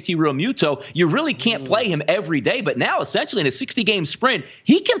like JT Realmuto, you really can't play him every day. But now, essentially, in a 60-game sprint,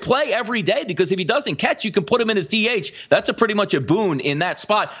 he can play every day because if he doesn't catch, you can put him in his DH. That's pretty much a boon in that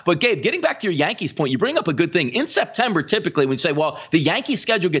spot. But, Gabe, getting back to your Yankees point, you bring up a good thing. In September, typically, when you say, well, the Yankees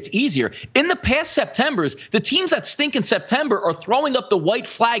schedule gets easier. In the past Septembers, the teams that stink in September are throwing up the white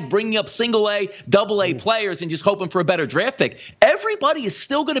flag, bringing up single-A, double-A players, and just hoping for a better draft pick. Everybody is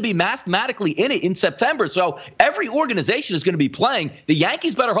still going to be mathematically in it in September, so every organization is going to be playing. The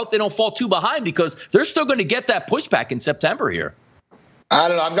Yankees better hope they don't fall too behind because they're still going to get that pushback in September here. I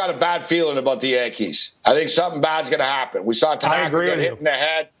don't know. I've got a bad feeling about the Yankees. I think something bad's going to happen. We saw Tanaka get hit in the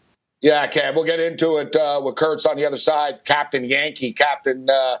head. Yeah, Cam, we'll get into it with Kurtz on the other side. Captain Yankee,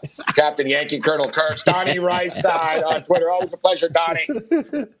 Colonel Kurtz. Donnie right side on Twitter. Always a pleasure, Donnie.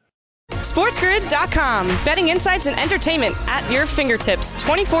 SportsGrid.com. Betting insights and entertainment at your fingertips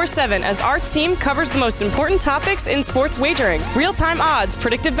 24/7 as our team covers the most important topics in sports wagering. Real-time odds,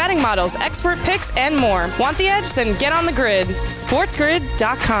 predictive betting models, expert picks, and more. Want the edge? Then get on the grid.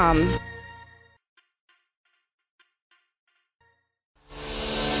 SportsGrid.com.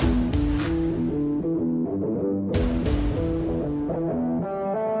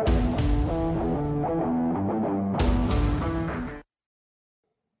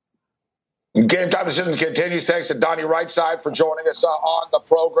 Game Time Decisions continues. Thanks to Donnie Rightside for joining us on the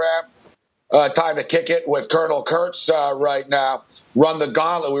program. Time to kick it with Colonel Kurtz right now. Run the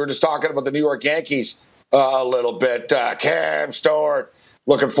gauntlet. We were just talking about the New York Yankees a little bit. Cam Stewart.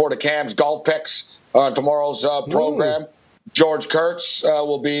 Looking forward to Cam's golf picks on tomorrow's program. George Kurtz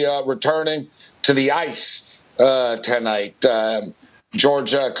will be returning to the ice tonight.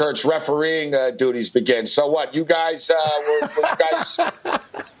 George Kurtz refereeing duties begin. So what? You guys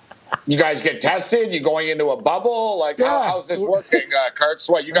You guys get tested? You going into a bubble? Like, how's this working, Kurtz?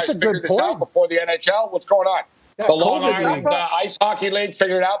 What, you guys figured this out before the NHL? What's going on? Yeah, the Long Island Ice Hockey League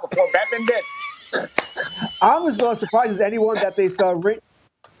figured it out before Bettman did? I'm as surprised as anyone that this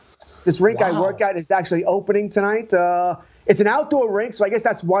rink I work at is actually opening tonight. It's an outdoor rink, so I guess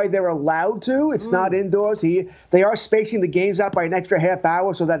that's why they're allowed to. It's not indoors. They are spacing the games out by an extra half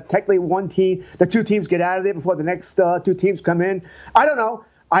hour so that technically the 2 teams get out of there before the next 2 teams come in. I don't know.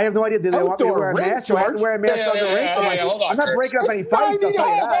 I have no idea. Do they want me to wear a mask? Do I have to wear a mask on the rink? I'm not breaking up any fights. I'll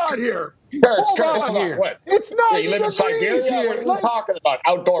tell you that. Hold on here. What? It's 90 you live in degrees Siberia? here. What are you talking about?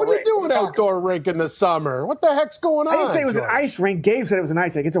 Outdoor rink? What are you doing outdoor rink in the summer? What the heck's going on? I didn't say it was an ice rink. Gabe said it was an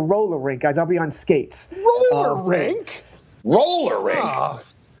ice rink. It's a roller rink, guys. I'll be on skates. Roller rink? Roller rink?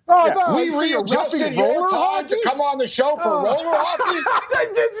 Oh, Yeah. We you're readjusted reffing your roller time hockey? to come on the show for roller hockey.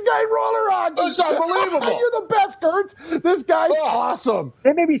 This guy roller hockey. That's unbelievable. You're the best, Kurt. This guy's awesome.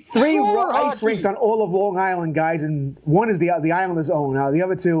 There may be 3 Roller ice hockey. rinks on all of Long Island, guys, and one is the Islanders' own. Now, the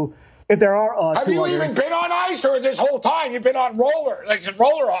other 2, if there are Have 2 you others. even been on ice, or this whole time you've been on roller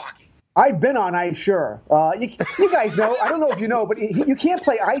hockey? I've been on ice, sure. You guys know, I don't know if you know, but you can't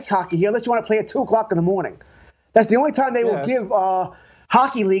play ice hockey here unless you want to play at 2 o'clock in the morning. That's the only time they will give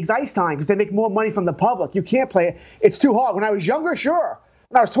hockey leagues ice time because they make more money from the public. You can't play it. It's too hard. When I was younger, sure.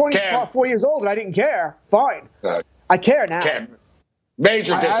 When I was 24 years old and I didn't care, fine. I care now.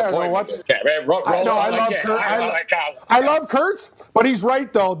 Major disappointment. I don't know I love Kurtz, but he's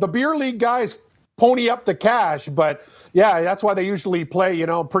right, though. The beer league guys pony up the cash, but yeah, that's why they usually play,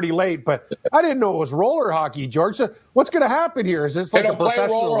 pretty late. But I didn't know it was roller hockey, George. So what's going to happen here? Is this like a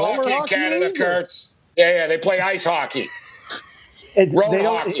professional roller hockey in Canada, league? Kurtz? Yeah, they play ice hockey. It's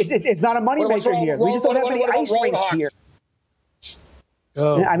not a moneymaker here. We just don't have any ice rinks here.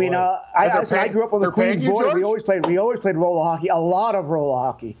 Oh, I mean, I grew up on the Queens border. We always played roller hockey, a lot of roller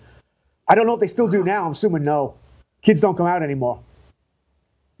hockey. I don't know if they still do now. I'm assuming no. Kids don't come out anymore.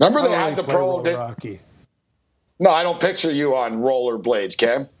 Remember they had the pro roller hockey. No, I don't picture you on rollerblades,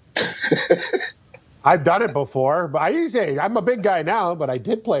 Cam. I've done it before, but I'm a big guy now, but I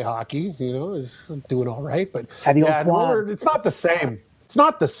did play hockey. It's doing all right, but it's not the same. It's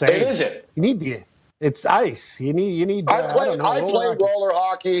not the same. It isn't. You need it's ice. You need. I played roller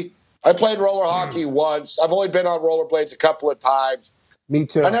hockey. I played roller hockey once. I've only been on rollerblades a couple of times. Me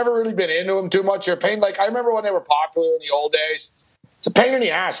too. I've never really been into them too much. They're pain. Like I remember when they were popular in the old days. It's a pain in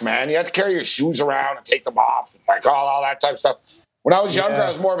the ass, man. You have to carry your shoes around and take them off, and all that type of stuff. When I was younger, I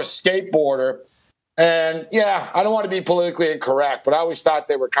was more of a skateboarder. And, I don't want to be politically incorrect, but I always thought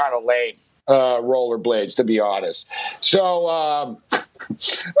they were kind of lame, rollerblades, to be honest. So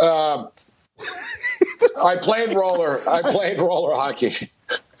I played roller hockey.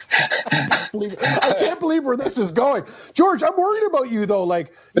 I can't believe where this is going. George, I'm worried about you, though.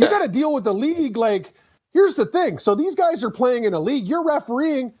 Like, you got to deal with the league. Like, here's the thing. So these guys are playing in a league. You're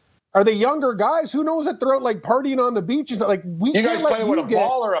refereeing. Are they younger guys? Who knows if they're out, like, partying on the beaches? Like, you guys play with a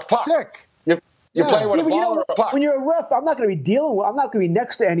ball or a puck? Sick. You play with a ball or a puck. When you're a ref, I'm not going to be I'm not going to be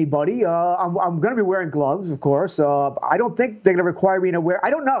next to anybody. I'm going to be wearing gloves, of course. I don't think they're going to require me to wear. I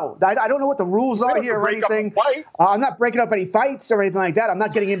don't know. I don't know what the rules are here or anything. I'm not breaking up any fights or anything like that. I'm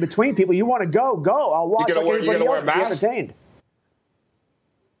not getting in between people. You want to go. I'll watch like everybody else and be entertained.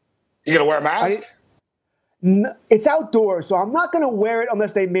 You going to wear a mask? It's outdoors, so I'm not going to wear it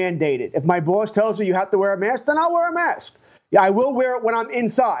unless they mandate it. If my boss tells me you have to wear a mask, then I'll wear a mask. Yeah, I will wear it when I'm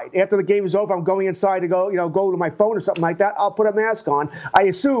inside. After the game is over, I'm going inside to go to my phone or something like that. I'll put a mask on. I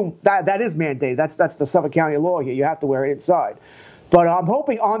assume that is mandated. That's the Suffolk County law here. You have to wear it inside. But I'm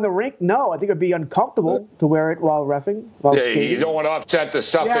hoping on the rink, no. I think it'd be uncomfortable to wear it while reffing. You don't want to upset the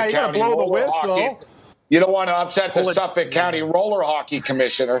Suffolk County. You got to blow the whistle. You don't want to upset the Suffolk County roller hockey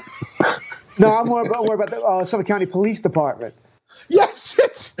commissioner. No, I'm more about the Suffolk County Police Department. Yes,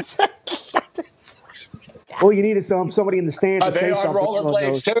 it's. All you need is somebody in the stands to say something. Are they on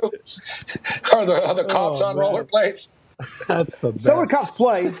rollerblades too? Are the cops on rollerblades? That's the best. Some of the cops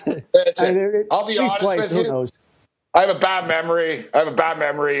play. I'll be honest with you. Who knows? I have a bad memory.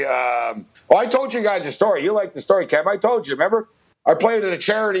 I told you guys a story. You like the story, Kev. I told you. Remember? I played at a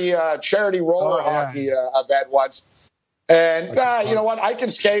charity roller hockey event once. And you know what? I can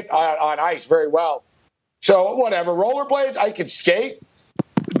skate on ice very well. So whatever. Rollerblades, I can skate.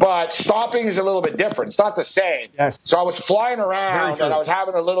 But stopping is a little bit different. It's not the same. Yes. So I was flying around and I was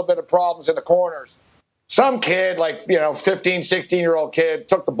having a little bit of problems in the corners. Some kid, 15, 16-year-old kid,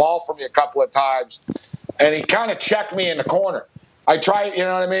 took the ball from me a couple of times. And he kind of checked me in the corner. I tried, you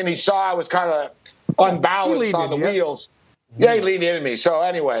know what I mean? He saw I was kind of unbalanced on the wheels. Yeah, he leaned into me. So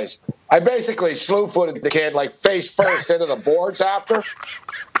anyways, I basically slew-footed the kid, face first into the boards after.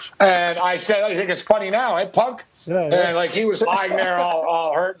 And I said, I think it's funny now, punk? Yeah. And he was lying there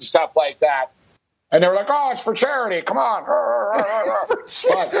all hurt and stuff like that. And they were like, "Oh, it's for charity. Come on."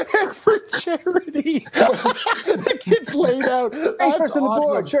 It's for charity. The kid's laid out. That's first on the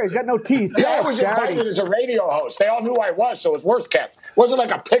board. Sure, he's got no teeth. Yeah, I was invited as a radio host. They all knew who I was, so it was worth kept. It wasn't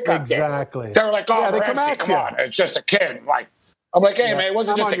like a pickup game. Exactly. They were like, "Oh, they come on. It's just a kid." I'm like, "Hey, man, it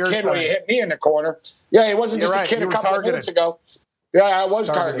wasn't just a kid when you hit me in the corner. Yeah, it wasn't just a kid a couple of minutes ago. Yeah, I was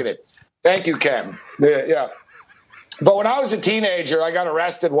targeted. Thank you, Ken. Yeah. But when I was a teenager, I got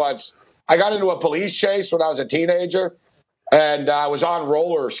arrested once. I got into a police chase when I was a teenager, and I was on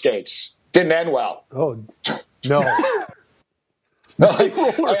roller skates. Didn't end well. Oh, no.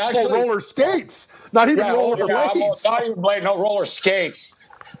 Roller skates. Not even roller blades. Not even blade, no roller skates.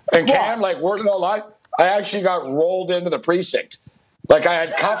 And Cam, like, word no lie, I actually got rolled into the precinct. Like, I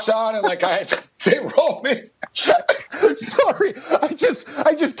had cuffs on and they rolled me. Sorry,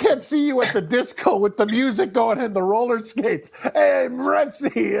 I just can't see you at the disco with the music going and the roller skates. Hey,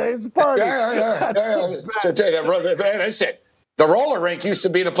 Morency, it's party. That's the best. Man, listen, the roller rink used to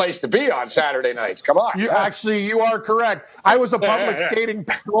be the place to be on Saturday nights. Come on. You are correct. I was a public skating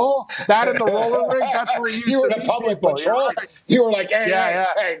patrol. That and the roller rink, that's where you were to the meet public people. patrol. Right. You were like,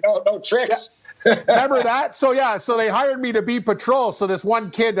 hey, no tricks. Yeah. Remember that? So they hired me to be patrol. So this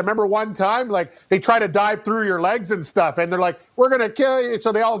one kid, I remember one time, like, they try to dive through your legs and stuff, and they're like, we're going to kill you.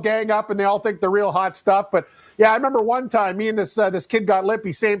 So they all gang up and they all think they're real hot stuff. But yeah, I remember one time me and this kid got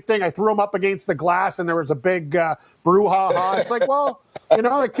lippy, same thing. I threw him up against the glass and there was a big brouhaha. It's like, well,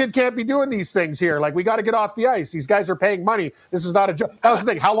 the kid can't be doing these things here. Like, we got to get off the ice. These guys are paying money. This is not a joke. That was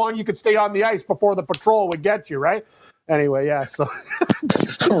the thing. How long you could stay on the ice before the patrol would get you, right? Anyway, yeah, so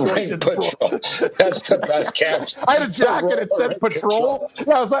Ring patrol. That's the best catch. I had a jacket that said patrol.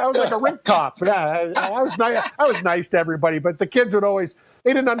 Yeah, I was like a rink cop. Yeah, I was nice. I was nice to everybody, but the kids would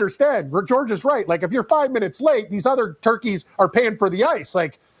they didn't understand. George is right. Like, if you're 5 minutes late, these other turkeys are paying for the ice.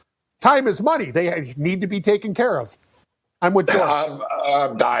 Like, time is money. They need to be taken care of. I'm with George.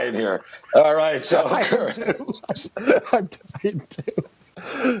 I'm dying here. All right, so I'm dying too.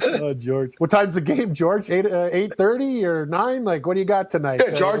 Oh, George. What time's the game, George? 8:30 or 9? Like, what do you got tonight?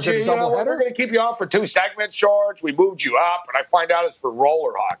 Yeah, George, we're going to keep you on for 2 segments, George. We moved you up, and I find out it's for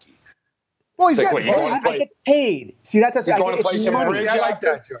roller hockey. Well, he's like, I get paid. See, that's you going to play some bridge? I like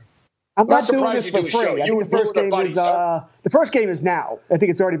that, George. I'm not doing this for free. I think the first game is now. I think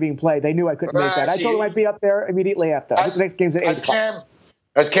it's already being played. They knew I couldn't make that. I told them I'd be up there immediately after. I think the next game's at 8 o'clock.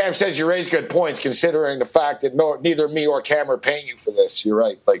 As Cam says, you raise good points considering the fact that neither me or Cam are paying you for this. You're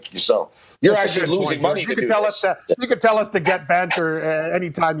right. So you're actually losing money. You can tell us to get banter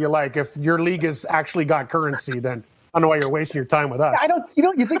anytime you like. If your league has actually got currency, then I don't know why you're wasting your time with us.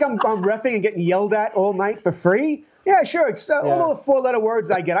 You think I'm reffing and getting yelled at all night for free? Yeah, sure. All the 4-letter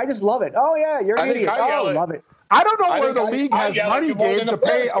words I get. I just love it. Oh yeah, you're an idiot. I love it. I don't know where the league has money, Gabe, to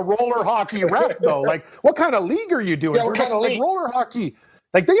pay a roller hockey ref, though. Like, what kind of league are you doing? Yeah, what kind of league? Roller hockey.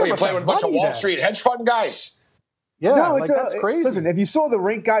 Like, they must play have with a bunch of Wall Street hedge fund guys. Yeah, no, that's crazy. Listen, if you saw the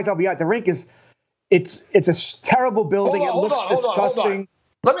rink, guys, I'll be honest. The rink it's a terrible building. It looks disgusting.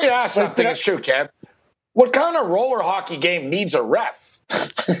 Let me ask something. It's true, Cam. What kind of roller hockey game needs a ref?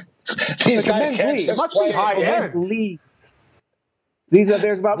 These guys it must be high end leagues.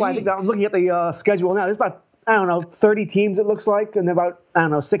 There's about I think I'm looking at the schedule now. There's about 30 teams it looks like, and about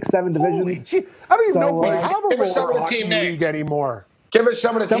 6-7 divisions. I don't even know if we have a roller hockey league anymore. Give us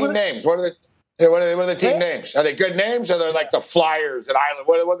some of the team names. What are the team names? Are they good names, or they're like the Flyers and Island?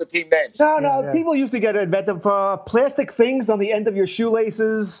 What are the team names? No. People used to get inventive plastic things on the end of your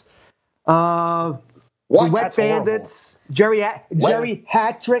shoelaces. The Wet Bandits, Jerry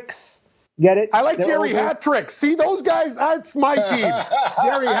Hat Tricks. Get it? I like Jerry Hat Tricks. See those guys? That's my team.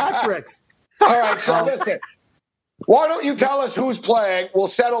 Jerry Hat Tricks. All right, so listen. Why don't you tell us who's playing? We'll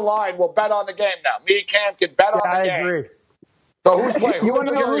set a line. We'll bet on the game now. Me and Cam can bet on the game. I agree. So who's playing? You want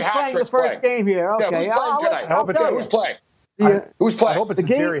to know who's playing the first game here? Okay. Yeah, who's playing tonight? Who's playing? Who's playing? I hope it's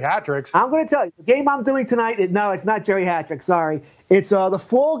Jerry Hat Tricks. I'm going to tell you. The game I'm doing tonight, it's not Jerry Hat Tricks. Sorry. It's the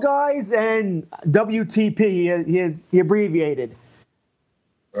Fall Guys and WTP. He abbreviated.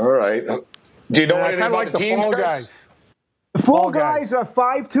 All right. Do you know anything about the team, Fall Guys? The Fall Guys are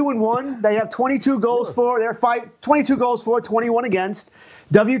 5-2-1. They have 22 goals for. They're 22 goals for, 21 against.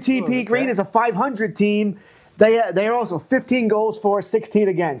 WTP Green is a 500 team. They are also 15 goals for, 16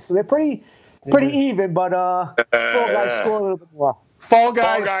 against. So they're pretty even, but Fall Guys score a little bit more. Fall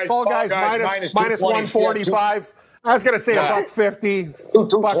Guys minus 145. I was going to say $1.50.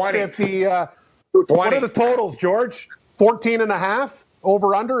 $1.50. What are the totals, George? 14.5?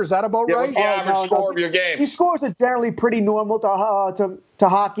 Over under, is that about right? What's the average score of your game? These scores are generally pretty normal to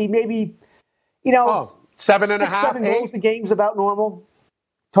hockey. Maybe 7.5, 7 goals a game's about normal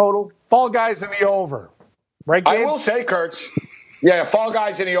total. Fall Guys in the over, right, Gabe? I will say, Kurtz. Yeah, Fall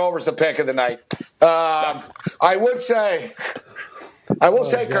Guys in the over is the pick of the night. I will say,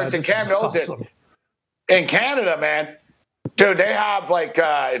 Kurtz, and Cam knows it. In Canada, man. Dude, they have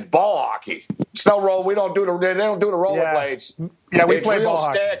ball hockey. Snow roll. They don't do the rollerblades. Yeah, we play real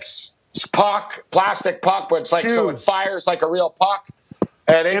ball sticks. It's puck, plastic puck, but it's like so it fires like a real puck.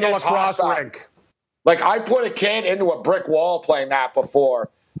 And in a lacrosse rink. Like I put a kid into a brick wall playing that before.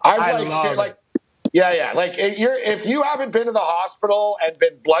 Like if you haven't been to the hospital and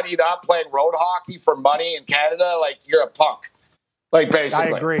been bloodied up playing road hockey for money in Canada, like you're a punk. Like,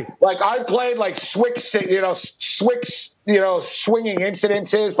 basically. I agree. Like, I played like swinging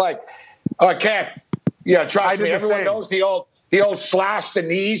incidences. Like, I can't. Yeah, trust me. Everyone knows the old slash the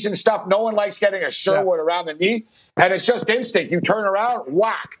knees and stuff. No one likes getting a Sherwood around the knee, and it's just instinct. You turn around,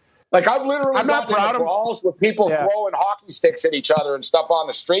 whack. Like, I've literally gotten into brawls with people throwing hockey sticks at each other and stuff on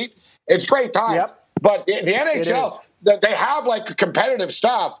the street. It's great times. Yep. But the NHL, they have like competitive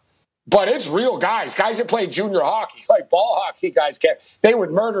stuff. But it's real guys that play junior hockey, like ball hockey guys. Cam, they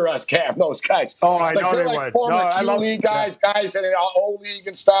would murder us, Cam. Those guys. Oh, I know they like would. Former Q League guys in the O League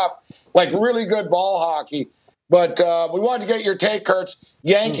and stuff. Like really good ball hockey. But we wanted to get your take, Kurtz.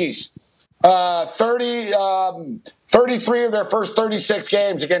 Yankees, 33 of their first 36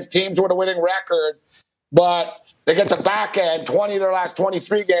 games against teams with a winning record, but they get the back end. 20 of their last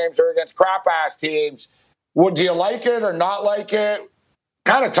 23 games are against crap ass teams. Do you like it or not like it?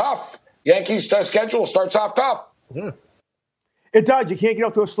 Kind of tough. Yankees' schedule starts off tough. Yeah. It does. You can't get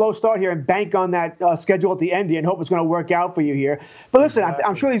off to a slow start here and bank on that schedule at the end and hope it's going to work out for you here. But listen,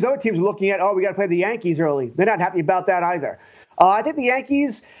 I'm sure these other teams are looking at, we got to play the Yankees early. They're not happy about that either. I think the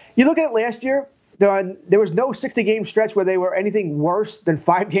Yankees, you look at it last year, there was no 60-game stretch where they were anything worse than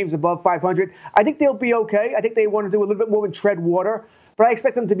 5 games above 500. I think they'll be okay. I think they want to do a little bit more than tread water, but I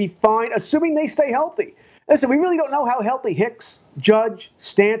expect them to be fine, assuming they stay healthy. Listen, we really don't know how healthy Hicks, Judge,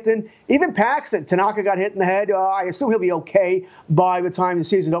 Stanton, even Paxton. Tanaka got hit in the head. I assume he'll be okay by the time the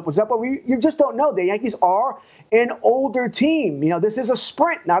season opens up. But you just don't know. The Yankees are an older team. This is a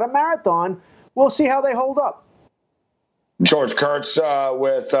sprint, not a marathon. We'll see how they hold up. George Kurtz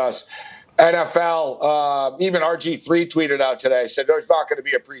with us. NFL, even RG3 tweeted out today, said there's not going to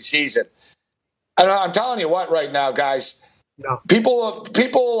be a preseason. And I'm telling you what right now, guys. No.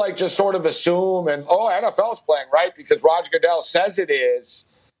 People like just sort of assume NFL's playing, right? Because Roger Goodell says it is.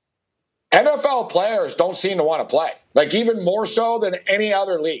 NFL players don't seem to want to play, like even more so than any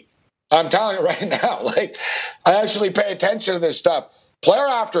other league. I'm telling you right now, like I actually pay attention to this stuff. Player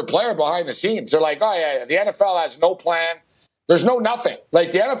after player behind the scenes, they're like, oh yeah, the NFL has no plan. There's no nothing.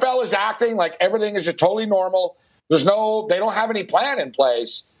 Like the NFL is acting like everything is just totally normal. They don't have any plan in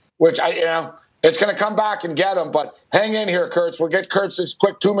place, which it's going to come back and get them, but hang in here, Kurtz. We'll get Kurtz's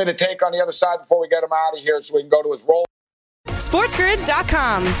quick 2-minute take on the other side before we get him out of here so we can go to his roll.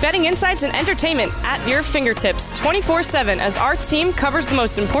 SportsGrid.com. Betting insights and entertainment at your fingertips 24/7 as our team covers the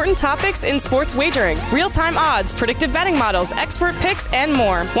most important topics in sports wagering. Real-time odds, predictive betting models, expert picks, and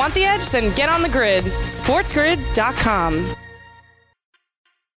more. Want the edge? Then get on the grid. SportsGrid.com.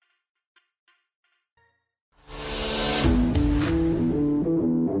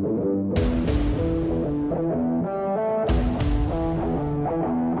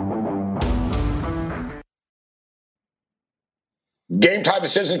 Game time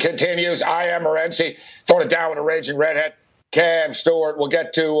decision continues. I am Morency. Throwing it down with a raging redhead. Cam Stewart. We'll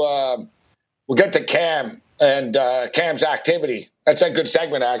get to Cam and Cam's activity. That's a good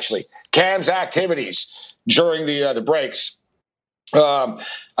segment, actually. Cam's activities during the breaks. I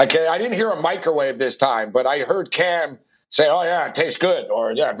didn't hear a microwave this time, but I heard Cam say, "Oh yeah, it tastes good,"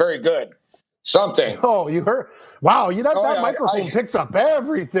 or "Yeah, very good." Something. Oh, you heard? Wow, that microphone picks up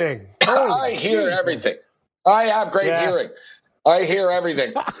everything. I hear everything. I have great hearing. I hear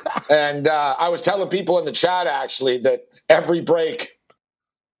everything. And I was telling people in the chat, actually, that every break,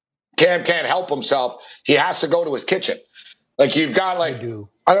 Cam can't help himself. He has to go to his kitchen. Like, you've got, I don't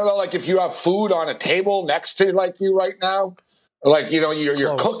know, like, if you have food on a table next to, like, you right now, or, like,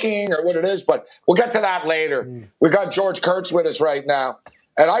 you're cooking or what it is. But we'll get to that later. We got George Kurtz with us right now.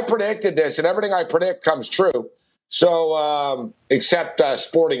 And I predicted this, and everything I predict comes true. So, except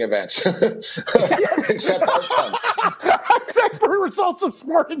sporting events. Except outcomes. Except for results of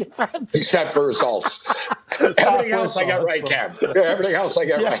sporting events. Except for results. Everything else I got right, Cam. Everything else I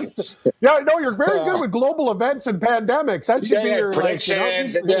got right. Yeah, no, you're very good with global events and pandemics. That should be your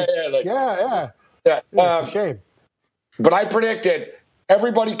predictions. Yeah. It's a shame. But I predicted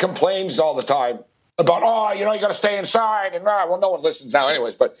everybody complains all the time about, you got to stay inside. And, well, no one listens now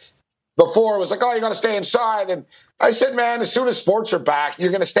anyways, but before it was like, you got to stay inside. And I said, man, as soon as sports are back, you're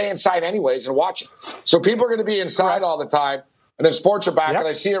going to stay inside anyways and watch it. So people are going to be inside all the time. And then sports are back, and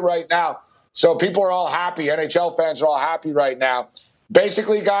I see it right now. So people are all happy. NHL fans are all happy right now.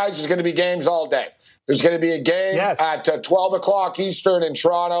 Basically, guys, there's going to be games all day. There's going to be a game at 12 o'clock Eastern in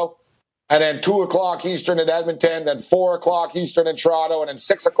Toronto, and then 2 o'clock Eastern in Edmonton, then 4 o'clock Eastern in Toronto, and then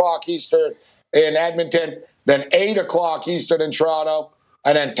 6 o'clock Eastern in Edmonton, then 8 o'clock Eastern in Toronto,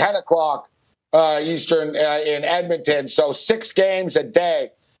 and then 10 o'clock Eastern in Edmonton. So 6 games a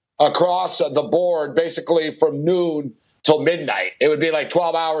day across the board, basically from noon till midnight. It would be like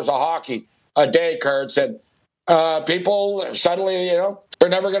 12 hours of hockey a day, Kurtz. And people suddenly, they're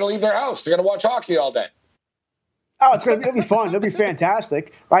never going to leave their house. They're going to watch hockey all day. Oh, it'll be fun. It'll be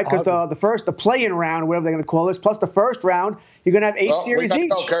fantastic, right? Because the play-in round, whatever they're going to call this, plus the first round, you're going to have 8 series each.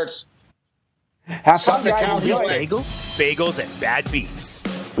 Go, Kurtz. Have fun, guys. Bagels, and bad beats.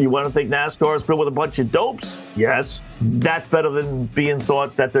 You want to think NASCAR is filled with a bunch of dopes? Yes. That's better than being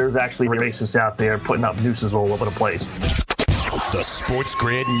thought that there's actually racists out there putting up nooses all over the place. The Sports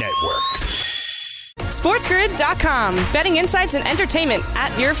Grid Network. SportsGrid.com. Betting insights and entertainment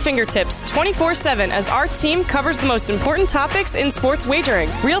at your fingertips 24/7 as our team covers the most important topics in sports wagering.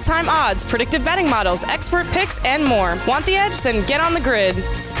 Real-time odds, predictive betting models, expert picks, and more. Want the edge? Then get on the grid.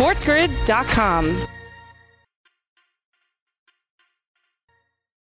 SportsGrid.com.